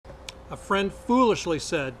A friend foolishly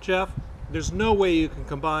said, "Jeff, there's no way you can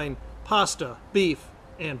combine pasta, beef,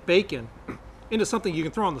 and bacon into something you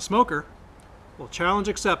can throw on the smoker." Well, challenge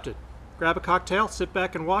accepted. Grab a cocktail, sit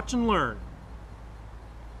back and watch and learn.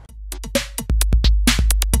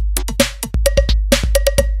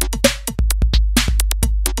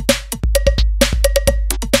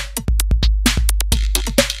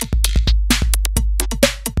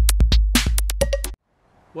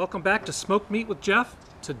 Welcome back to Smoked Meat with Jeff.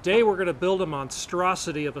 Today we're going to build a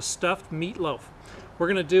monstrosity of a stuffed meatloaf. We're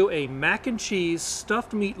going to do a mac and cheese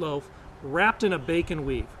stuffed meatloaf wrapped in a bacon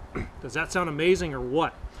weave. Does that sound amazing or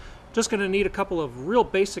what? Just going to need a couple of real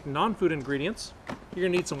basic non-food ingredients. You're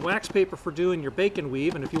going to need some wax paper for doing your bacon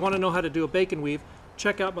weave, and if you want to know how to do a bacon weave,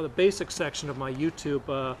 check out the basics section of my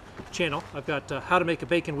YouTube channel. I've got how to make a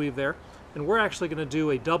bacon weave there, and we're actually going to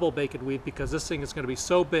do a double bacon weave because this thing is going to be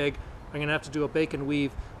so big I'm going to have to do a bacon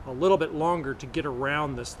weave a little bit longer to get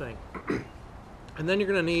around this thing. And then you're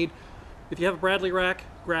going to need, if you have a Bradley rack,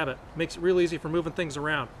 grab it. Makes it real easy for moving things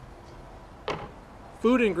around.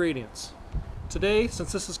 Food ingredients. Today,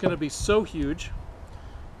 since this is going to be so huge,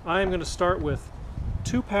 I am going to start with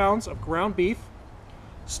 2 pounds of ground beef.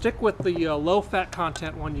 Stick with the low fat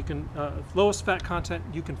content one you can, lowest fat content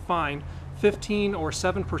you can find. 15 or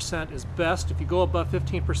 7% is best. If you go above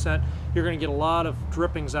 15%, you're going to get a lot of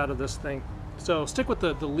drippings out of this thing. So stick with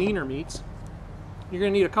the leaner meats. You're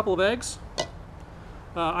going to need a couple of eggs.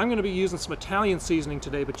 I'm going to be using some Italian seasoning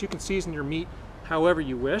today, but you can season your meat however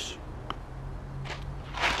you wish.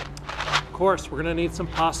 Of course, we're going to need some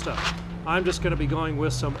pasta. I'm just going to be going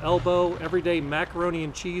with some elbow, everyday macaroni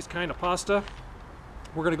and cheese kind of pasta.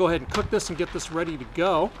 We're going to go ahead and cook this and get this ready to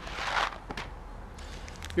go.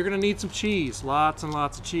 You're going to need some cheese, lots and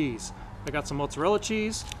lots of cheese. I got some mozzarella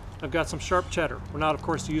cheese. I've got some sharp cheddar. We're not, of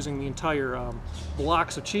course, using the entire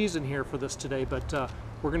blocks of cheese in here for this today, but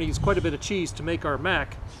we're going to use quite a bit of cheese to make our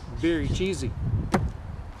mac very cheesy.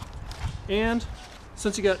 And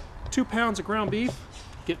since you got 2 pounds of ground beef,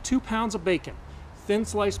 get 2 pounds of bacon. Thin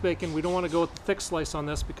sliced bacon. We don't want to go with the thick slice on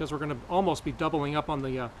this because we're going to almost be doubling up on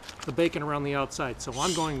the bacon around the outside. So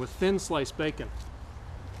I'm going with thin sliced bacon.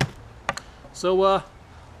 So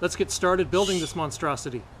let's get started building this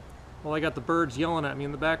monstrosity. Well, I got the birds yelling at me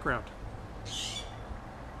in the background.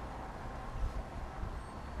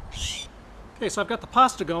 Okay, so I've got the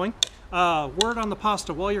pasta going. Word on the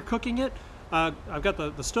pasta, while you're cooking it, I've got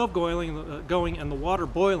the stove going and the water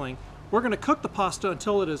boiling. We're going to cook the pasta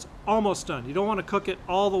until it is almost done. You don't want to cook it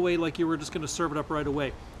all the way like you were just going to serve it up right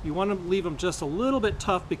away. You want to leave them just a little bit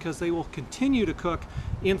tough because they will continue to cook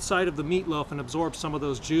inside of the meatloaf and absorb some of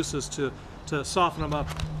those juices to soften them up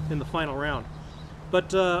in the final round.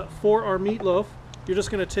 But for our meatloaf, you're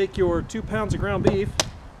just going to take your 2 pounds of ground beef,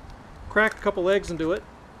 crack a couple eggs into it,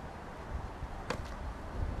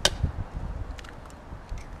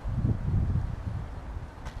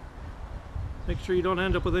 make sure you don't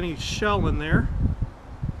end up with any shell in there,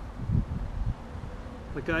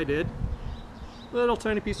 like I did. Little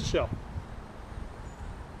tiny piece of shell.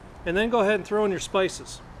 And then go ahead and throw in your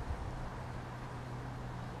spices.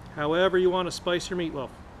 However you want to spice your meatloaf.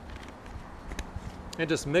 And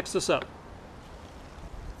just mix this up.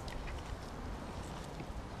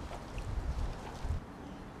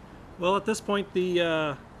 Well, at this point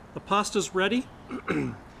the pasta's ready.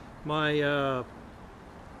 My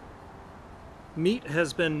meat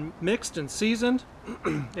has been mixed and seasoned,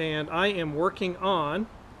 and I am working on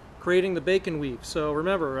creating the bacon weave. So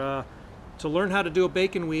remember, to learn how to do a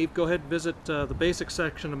bacon weave, go ahead and visit the basics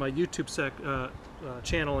section of my YouTube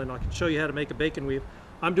channel, and I can show you how to make a bacon weave.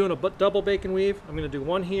 I'm doing a double bacon weave. I'm going to do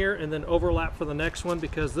one here and then overlap for the next one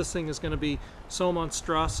because this thing is going to be so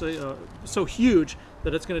monstrous, so huge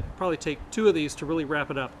that it's going to probably take 2 of these to really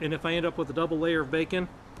wrap it up. And if I end up with a double layer of bacon,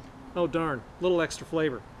 oh darn, a little extra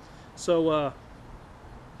flavor. So,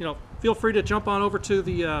 you know, feel free to jump on over to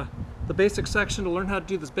the basics section to learn how to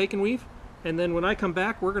do this bacon weave. And then when I come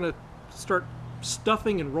back, we're going to start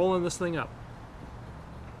stuffing and rolling this thing up.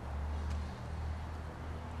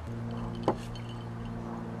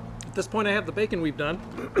 At this point I have the bacon weave done.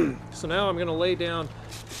 So now I'm going to lay down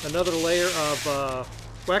another layer of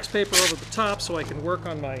wax paper over the top so I can work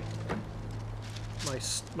on my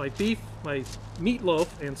meatloaf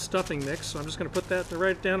and stuffing mix. So I'm just going to put that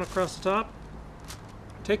right down across the top.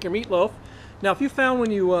 Take your meatloaf. Now if you found when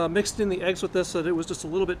you mixed in the eggs with this that it was just a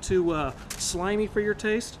little bit too slimy for your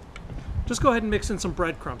taste, just go ahead and mix in some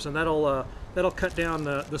breadcrumbs and that'll cut down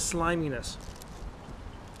the sliminess.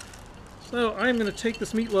 So I'm going to take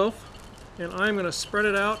this meatloaf and I'm going to spread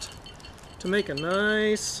it out to make a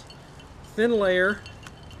nice thin layer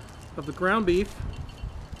of the ground beef.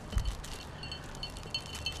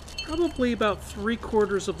 probably about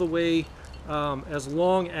 3/4 of the way as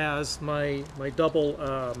long as my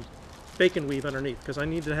double bacon weave underneath, because I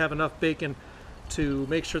need to have enough bacon to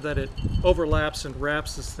make sure that it overlaps and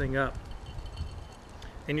wraps this thing up.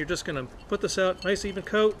 And you're just going to put this out, nice even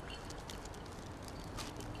coat,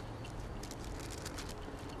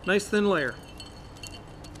 nice thin layer,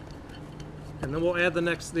 and then we'll add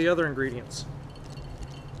the other ingredients.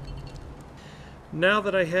 Now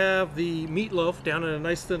that I have the meatloaf down in a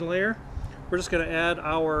nice thin layer, we're just going to add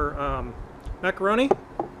our macaroni.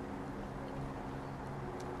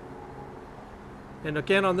 And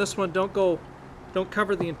again, on this one, don't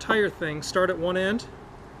cover the entire thing. Start at one end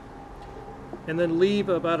and then leave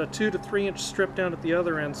about a 2 to 3 inch strip down at the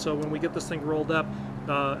other end, so when we get this thing rolled up,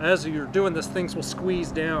 as you're doing this, things will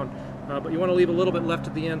squeeze down, but you want to leave a little bit left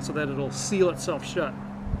at the end so that it'll seal itself shut.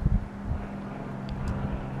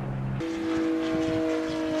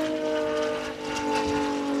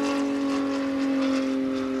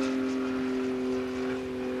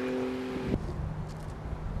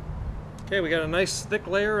 Okay, we got a nice thick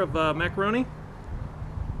layer of macaroni.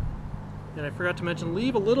 And I forgot to mention,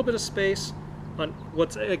 leave a little bit of space on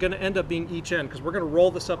what's going to end up being each end, because we're going to roll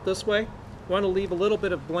this up this way. We want to leave a little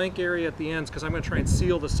bit of blank area at the ends, because I'm going to try and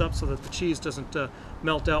seal this up so that the cheese doesn't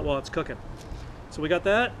melt out while it's cooking. So we got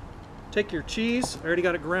that. Take your cheese. I already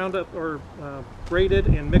got it ground up or grated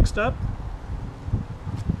and mixed up.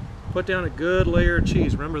 Put down a good layer of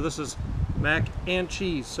cheese. Remember, this is mac and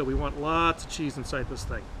cheese, so we want lots of cheese inside this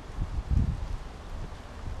thing.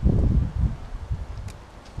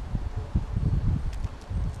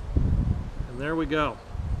 There we go.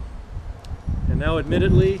 And now,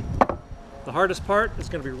 admittedly, the hardest part is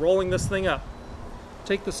going to be rolling this thing up.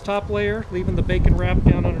 Take this top layer, leaving the bacon wrap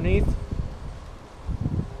down underneath,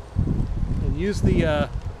 and use the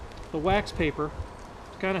wax paper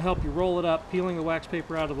to kind of help you roll it up, peeling the wax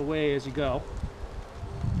paper out of the way as you go.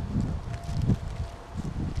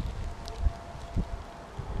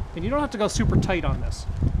 And you don't have to go super tight on this.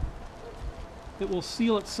 It will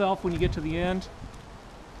seal itself when you get to the end.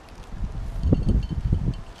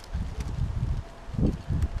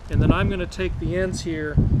 And then I'm going to take the ends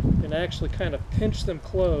here and actually kind of pinch them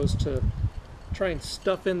closed to try and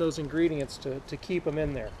stuff in those ingredients to keep them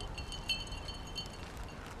in there.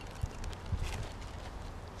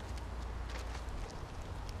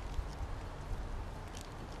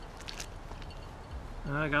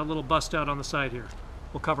 I got a little bust out on the side here.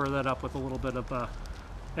 We'll cover that up with a little bit of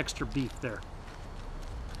extra beef there.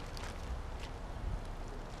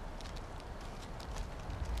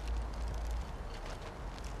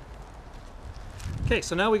 Okay,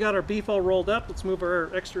 so now we got our beef all rolled up. Let's move our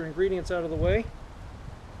extra ingredients out of the way.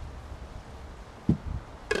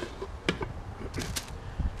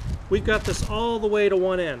 We've got this all the way to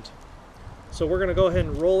one end. So we're going to go ahead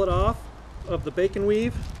and roll it off of the bacon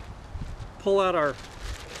weave, pull out our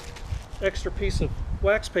extra piece of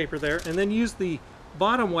wax paper there, and then use the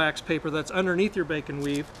bottom wax paper that's underneath your bacon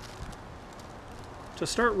weave to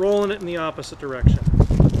start rolling it in the opposite direction.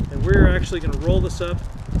 And we're actually going to roll this up,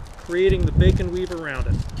 creating the bacon weave around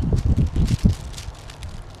it.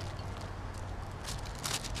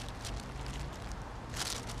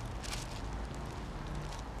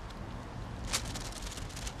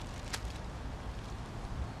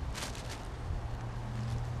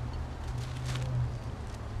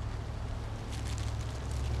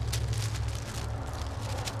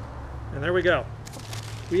 And there we go.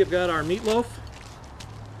 We have got our meatloaf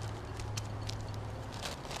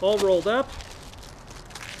all rolled up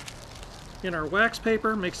in our wax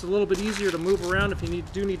paper. Makes it a little bit easier to move around if you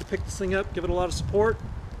do need to pick this thing up, give it a lot of support.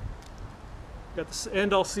 Got this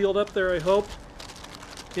end all sealed up there, I hope.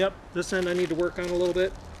 Yep, this end I need to work on a little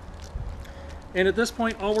bit. And at this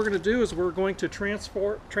point, all we're going to do is we're going to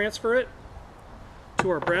transfer it to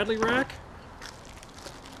our Bradley rack.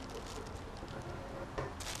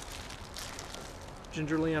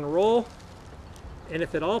 Gingerly unroll, and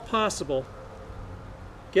if at all possible,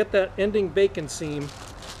 get that ending bacon seam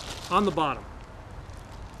on the bottom,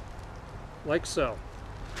 like so.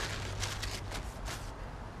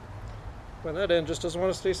 Well, that end just doesn't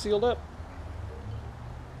want to stay sealed up.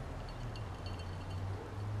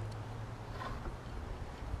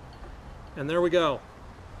 And there we go.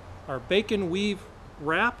 Our bacon weave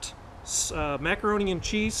wrapped macaroni and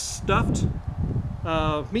cheese stuffed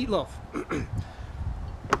meatloaf.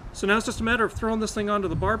 So now it's just a matter of throwing this thing onto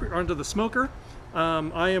the smoker.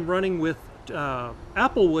 I am running with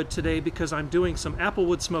applewood today because I'm doing some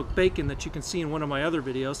applewood smoked bacon that you can see in one of my other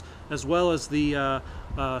videos, as well as the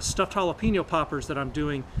stuffed jalapeno poppers that I'm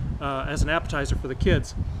doing as an appetizer for the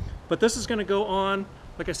kids. But this is going to go on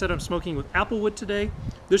Like I said, I'm smoking with applewood today.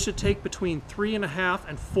 This should take between 3.5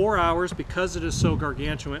 and 4 hours because it is so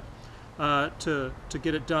gargantuan to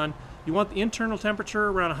get it done. You want the internal temperature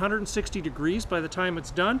around 160 degrees by the time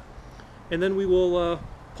it's done, and then we will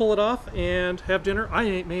pull it off and have dinner.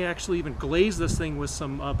 I may actually even glaze this thing with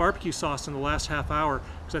some barbecue sauce in the last half hour,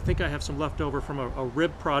 because I think I have some left over from a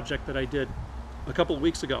rib project that I did a couple of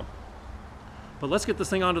weeks ago. But let's get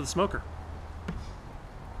this thing onto the smoker.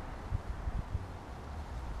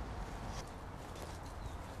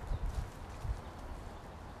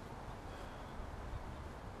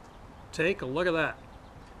 Take a look at that.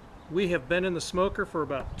 We have been in the smoker for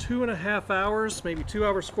about 2.5 hours, maybe 2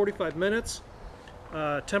 hours 45 minutes.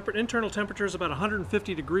 Internal temperature is about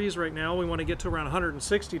 150 degrees right now. We want to get to around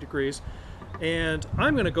 160 degrees. And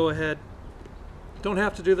I'm going to go ahead, don't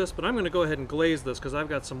have to do this, but I'm going to go ahead and glaze this because I've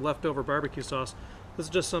got some leftover barbecue sauce. This is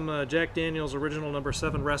just some Jack Daniel's original number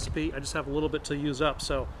 7 recipe. I just have a little bit to use up,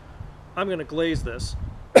 so I'm going to glaze this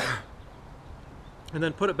and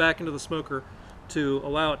then put it back into the smoker to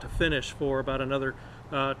allow it to finish for about another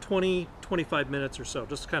 20-25 minutes or so,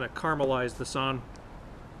 just to kind of caramelize this on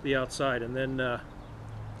the outside, and then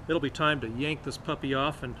it'll be time to yank this puppy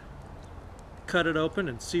off and cut it open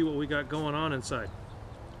and see what we got going on inside.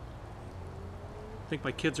 I think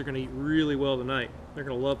my kids are going to eat really well tonight. They're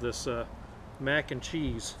going to love this mac and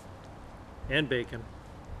cheese and bacon.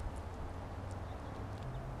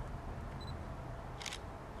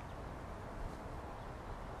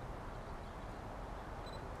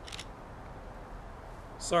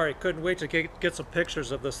 Sorry, couldn't wait to get some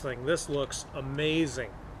pictures of this thing. This looks amazing.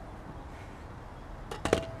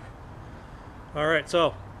 Alright,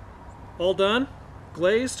 so all done,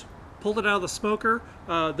 glazed, pulled it out of the smoker.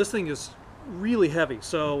 This thing is really heavy,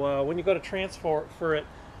 so when you go to transfer for it,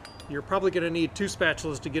 you're probably going to need 2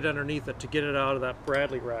 spatulas to get underneath it to get it out of that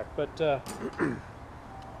Bradley rack. But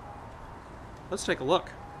let's take a look.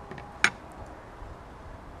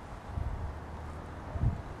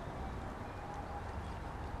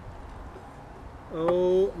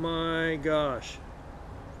 Oh my gosh.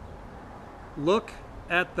 Look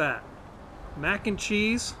at that. Mac and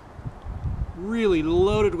cheese, really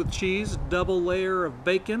loaded with cheese, double layer of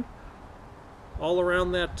bacon all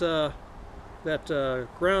around that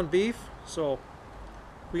ground beef. So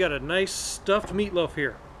we got a nice stuffed meatloaf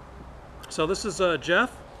here. So this is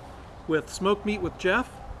Jeff with Smoked Meat with Jeff.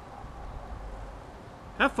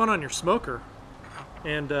 Have fun on your smoker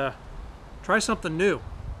and try something new.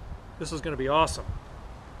 This is going to be awesome.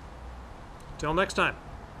 Till next time.